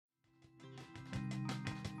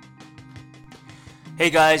Hey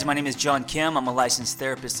guys, my name is John Kim. I'm a licensed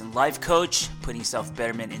therapist and life coach, putting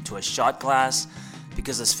self-betterment into a shot glass.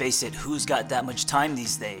 Because let's face it, who's got that much time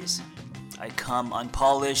these days? I come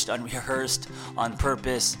unpolished, unrehearsed, on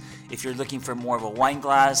purpose. If you're looking for more of a wine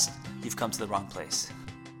glass, you've come to the wrong place.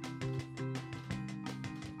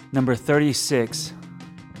 Number 36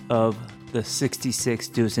 of the 66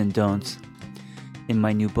 do's and don'ts in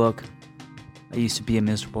my new book, I Used to Be a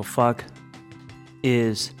Miserable Fuck,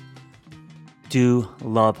 is do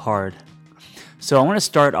love hard. So I want to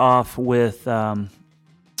start off with a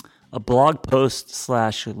blog post /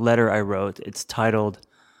 letter I wrote. It's titled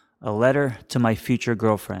A Letter to My Future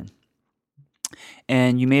Girlfriend.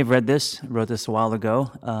 And you may have read this. I wrote this a while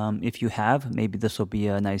ago. If you have, maybe this will be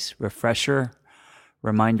a nice refresher,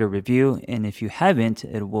 reminder, review. And if you haven't,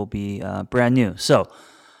 it will be brand new. So,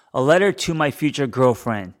 a letter to my future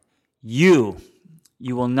girlfriend. You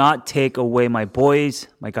will not take away my boys,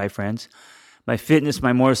 my guy friends, my fitness,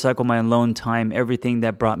 my motorcycle, my alone time, everything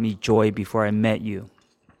that brought me joy before I met you.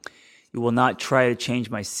 You will not try to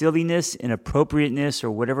change my silliness, inappropriateness,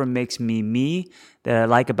 or whatever makes me me that I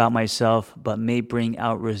like about myself, but may bring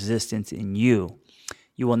out resistance in you.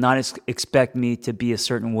 You will not expect me to be a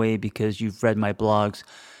certain way because you've read my blogs.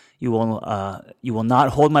 You will not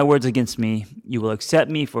hold my words against me. You will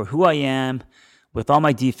accept me for who I am, with all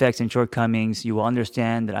my defects and shortcomings. You will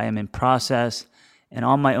understand that I am in process and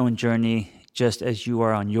on my own journey, just as you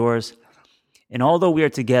are on yours. And although we are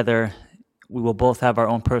together, we will both have our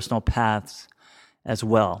own personal paths as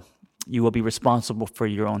well. You will be responsible for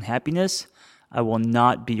your own happiness. I will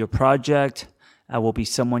not be your project. I will be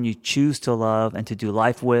someone you choose to love and to do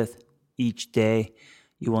life with each day.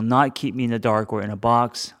 You will not keep me in the dark or in a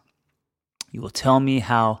box. You will tell me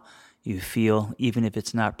how you feel, even if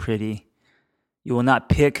it's not pretty. You will not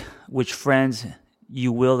pick which friends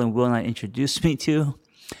you will and will not introduce me to.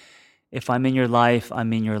 If I'm in your life,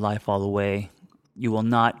 I'm in your life all the way. You will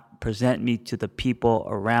not present me to the people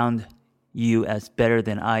around you as better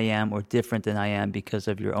than I am or different than I am because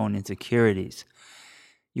of your own insecurities.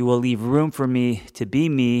 You will leave room for me to be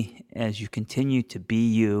me as you continue to be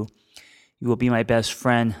you. You will be my best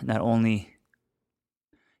friend, but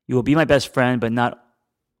not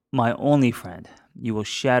my only friend. You will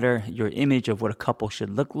shatter your image of what a couple should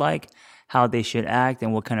look like, how they should act,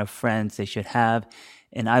 and what kind of friends they should have,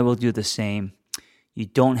 and I will do the same. You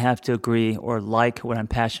don't have to agree or like what I'm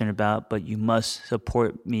passionate about, but you must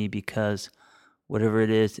support me because whatever it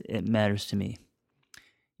is, it matters to me.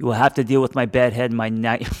 You will have to deal with my bedhead, my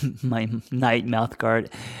night mouth guard,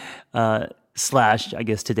 / I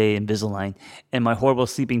guess today Invisalign, and my horrible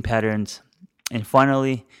sleeping patterns. And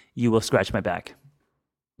finally, you will scratch my back.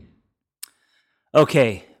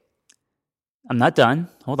 Okay, I'm not done.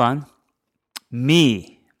 Hold on.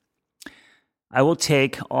 Me. I will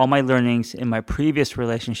take all my learnings in my previous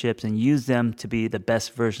relationships and use them to be the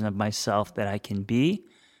best version of myself that I can be.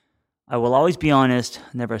 I will always be honest,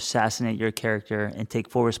 never assassinate your character, and take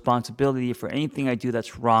full responsibility for anything I do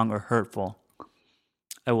that's wrong or hurtful.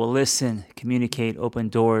 I will listen, communicate, open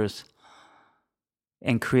doors,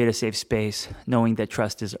 and create a safe space, knowing that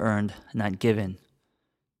trust is earned, not given.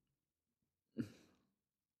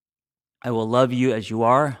 I will love you as you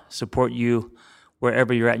are, support you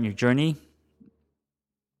wherever you're at in your journey,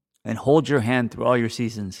 and hold your hand through all your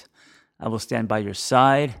seasons. I will stand by your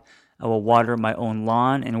side. I will water my own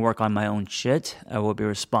lawn and work on my own shit. I will be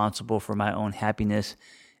responsible for my own happiness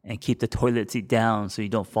and keep the toilet seat down so you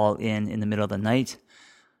don't fall in the middle of the night.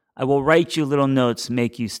 I will write you little notes,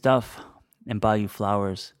 make you stuff, and buy you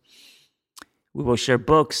flowers. We will share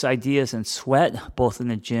books, ideas, and sweat, both in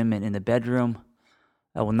the gym and in the bedroom.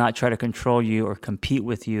 I will not try to control you or compete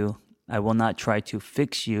with you. I will not try to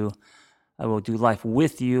fix you. I will do life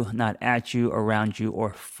with you, not at you, around you,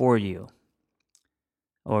 or for you.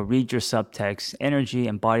 I will read your subtext, energy,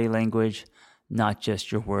 and body language, not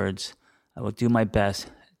just your words. I will do my best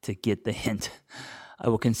to get the hint. I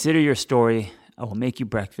will consider your story. I will make you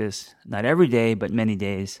breakfast, not every day, but many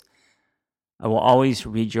days. I will always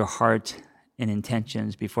read your heart and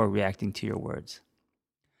intentions before reacting to your words.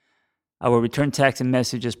 I will return texts and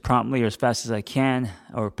messages promptly or as fast as I can.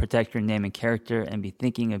 I will protect your name and character and be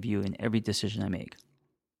thinking of you in every decision I make.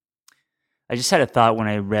 I just had a thought when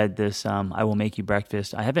I read this, I will make you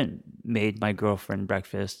breakfast. I haven't made my girlfriend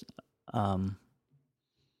breakfast. I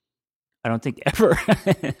don't think ever.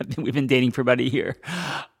 We've been dating for about a year.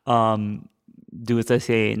 Do as I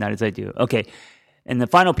say, not as I do. Okay. And the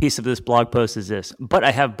final piece of this blog post is this. But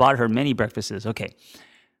I have bought her many breakfasts. Okay.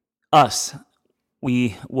 Us.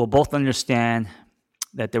 We will both understand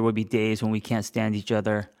that there will be days when we can't stand each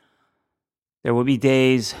other. There will be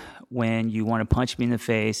days when you want to punch me in the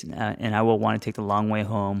face, and I will want to take the long way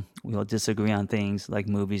home. We will disagree on things like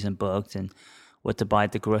movies and books and what to buy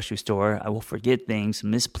at the grocery store. I will forget things,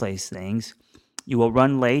 misplace things. You will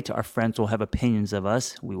run late. Our friends will have opinions of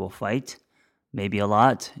us. We will fight, maybe a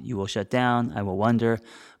lot. You will shut down. I will wonder.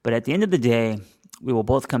 But at the end of the day, we will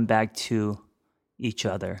both come back to each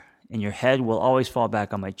other. And your head will always fall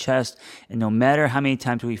back on my chest. And no matter how many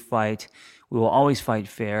times we fight, we will always fight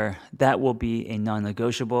fair. That will be a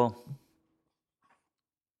non-negotiable.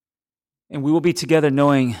 And we will be together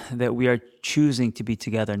knowing that we are choosing to be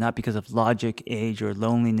together, not because of logic, age, or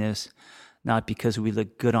loneliness, not because we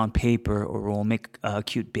look good on paper or will make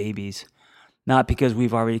cute babies, not because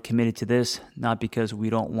we've already committed to this, not because we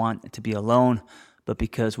don't want to be alone, but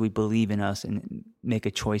because we believe in us and make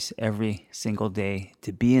a choice every single day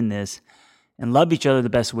to be in this and love each other the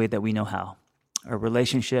best way that we know how. Our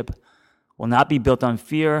relationship will not be built on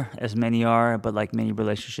fear, as many are, but like many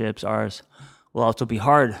relationships, ours will also be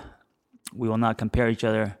hard. We will not compare each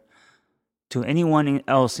other to anyone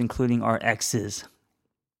else, including our exes.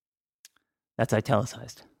 That's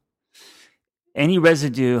italicized. Any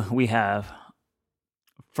residue we have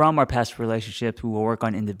from our past relationships, we will work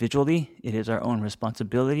on individually. It is our own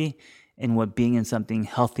responsibility. And what being in something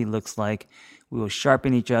healthy looks like, we will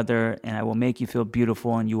sharpen each other, and I will make you feel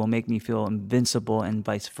beautiful, and you will make me feel invincible, and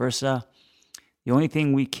vice versa. The only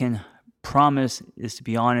thing we can promise is to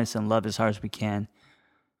be honest and love as hard as we can.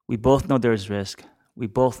 We both know there's risk. We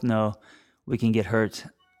both know we can get hurt.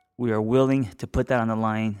 We are willing to put that on the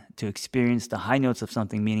line to experience the high notes of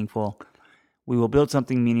something meaningful. We will build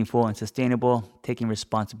something meaningful and sustainable, taking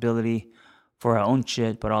responsibility for our own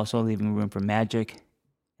shit, but also leaving room for magic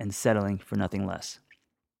and settling for nothing less.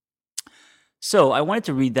 So I wanted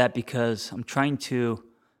to read that because I'm trying to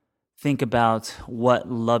think about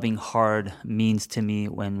what loving hard means to me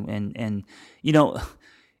and you know,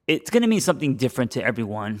 it's going to mean something different to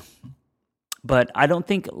everyone, but I don't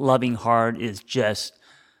think loving hard is just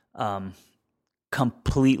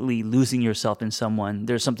completely losing yourself in someone.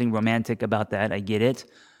 There's something romantic about that. I get it,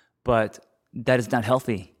 but that is not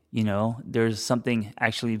healthy. You know, there's something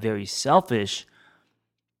actually very selfish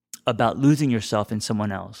about losing yourself in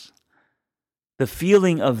someone else. The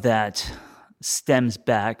feeling of that stems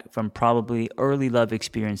back from probably early love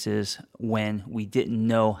experiences when we didn't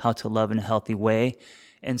know how to love in a healthy way.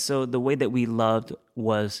 And so the way that we loved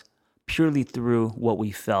was purely through what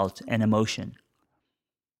we felt and emotion.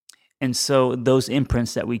 And so those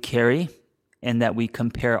imprints that we carry and that we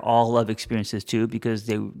compare all love experiences to because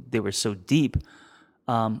they were so deep,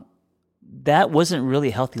 that wasn't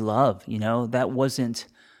really healthy love, you know? That wasn't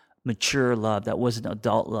mature love. That wasn't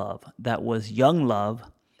adult love. That was young love.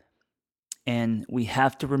 And we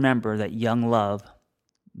have to remember that young love,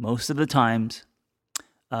 most of the times,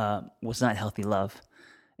 was not healthy love.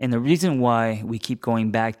 And the reason why we keep going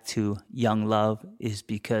back to young love is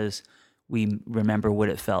because we remember what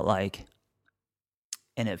it felt like.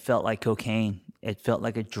 And it felt like cocaine. It felt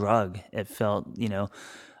like a drug. It felt,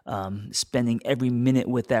 spending every minute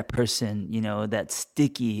with that person, that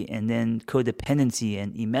sticky, and then codependency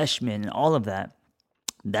and enmeshment and all of that.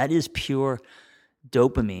 That is pure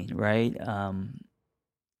dopamine, right?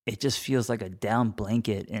 It just feels like a down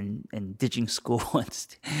blanket and ditching school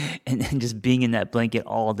and just being in that blanket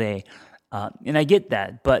all day. And I get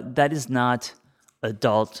that, but that is not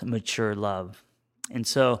adult, mature love. And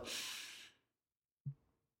so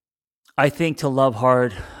I think to love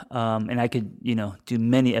hard, and I could, do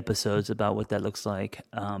many episodes about what that looks like,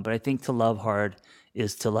 but I think to love hard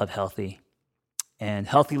is to love healthy. And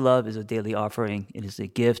healthy love is a daily offering. It is a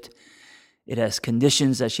gift. It has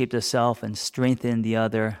conditions that shape the self and strengthen the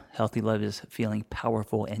other. Healthy love is feeling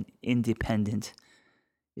powerful and independent.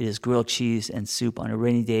 It is grilled cheese and soup on a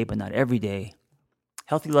rainy day, but not every day.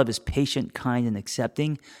 Healthy love is patient, kind, and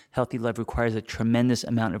accepting. Healthy love requires a tremendous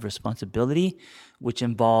amount of responsibility, which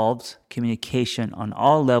involves communication on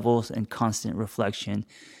all levels and constant reflection.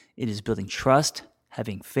 It is building trust,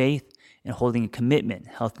 having faith, and holding a commitment.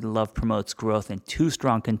 Healthy love promotes growth in two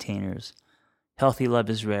strong containers. Healthy love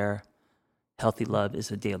is rare. Healthy love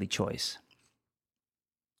is a daily choice.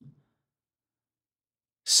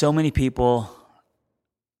 So many people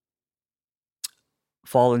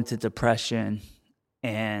fall into depression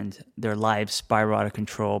and their lives spiral out of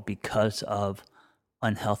control because of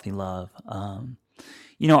unhealthy love.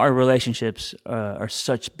 Our relationships are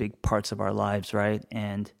such big parts of our lives, right?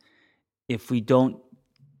 And if we don't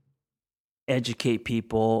educate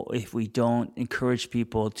people, if we don't encourage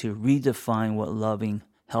people to redefine what loving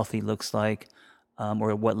healthy looks like,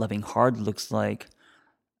 or what loving hard looks like,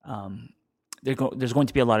 there's going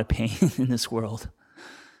to be a lot of pain in this world.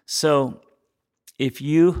 So if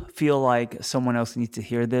you feel like someone else needs to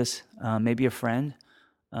hear this, maybe a friend,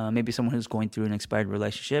 maybe someone who's going through an expired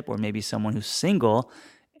relationship, or maybe someone who's single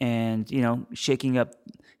and, shaking up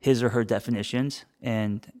his or her definitions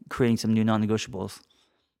and creating some new non-negotiables,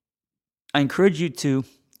 I encourage you to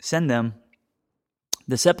send them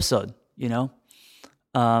this episode,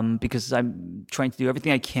 because I'm trying to do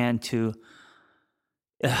everything I can to,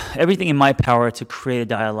 everything in my power to create a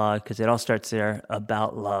dialogue, because it all starts there,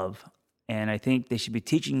 about love. And I think they should be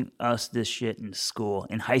teaching us this shit in school,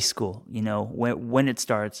 in high school, when it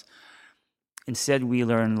starts. Instead, we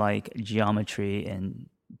learn like geometry and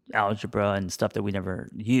algebra and stuff that we never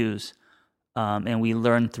use. And we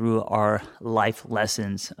learn through our life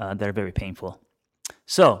lessons that are very painful.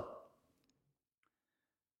 So,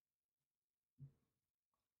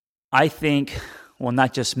 I think, well,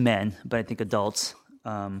 not just men, but I think adults.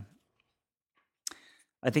 I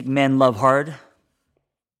think men love hard.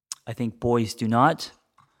 I think boys do not.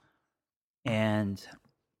 And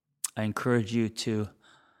I encourage you to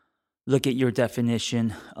look at your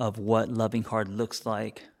definition of what loving hard looks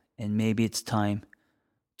like, and maybe it's time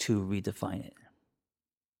to redefine it.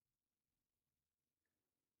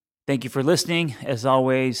 Thank you for listening. As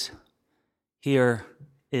always, here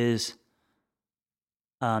is,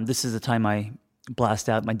 this is the time I blast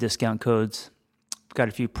out my discount codes. I've got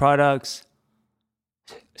a few products.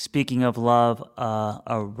 Speaking of love,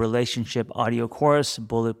 a relationship audio course,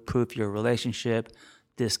 Bulletproof Your Relationship,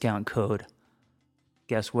 discount code.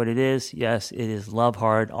 Guess what it is? Yes, it is Love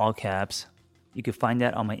Hard, all caps. You can find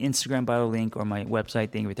that on my Instagram bio link or my website,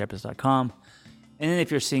 theangrytherapist.com. And then if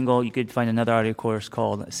you're single, you could find another audio course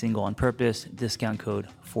called Single on Purpose, discount code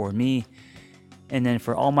for me. And then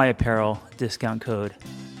for all my apparel, discount code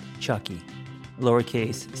Chucky,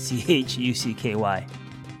 lowercase CHUCKY.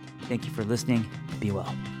 Thank you for listening. Be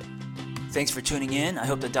well. Thanks for tuning in. I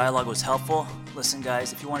hope the dialogue was helpful. Listen,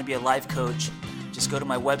 guys, if you want to be a life coach, just go to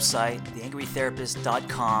my website,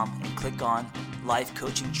 theangrytherapist.com, and click on Life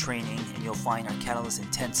Coaching Training, and you'll find our Catalyst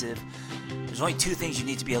Intensive. There's only 2 things you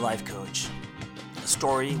need to be a life coach: a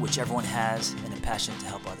story, which everyone has, and a passion to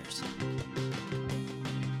help others.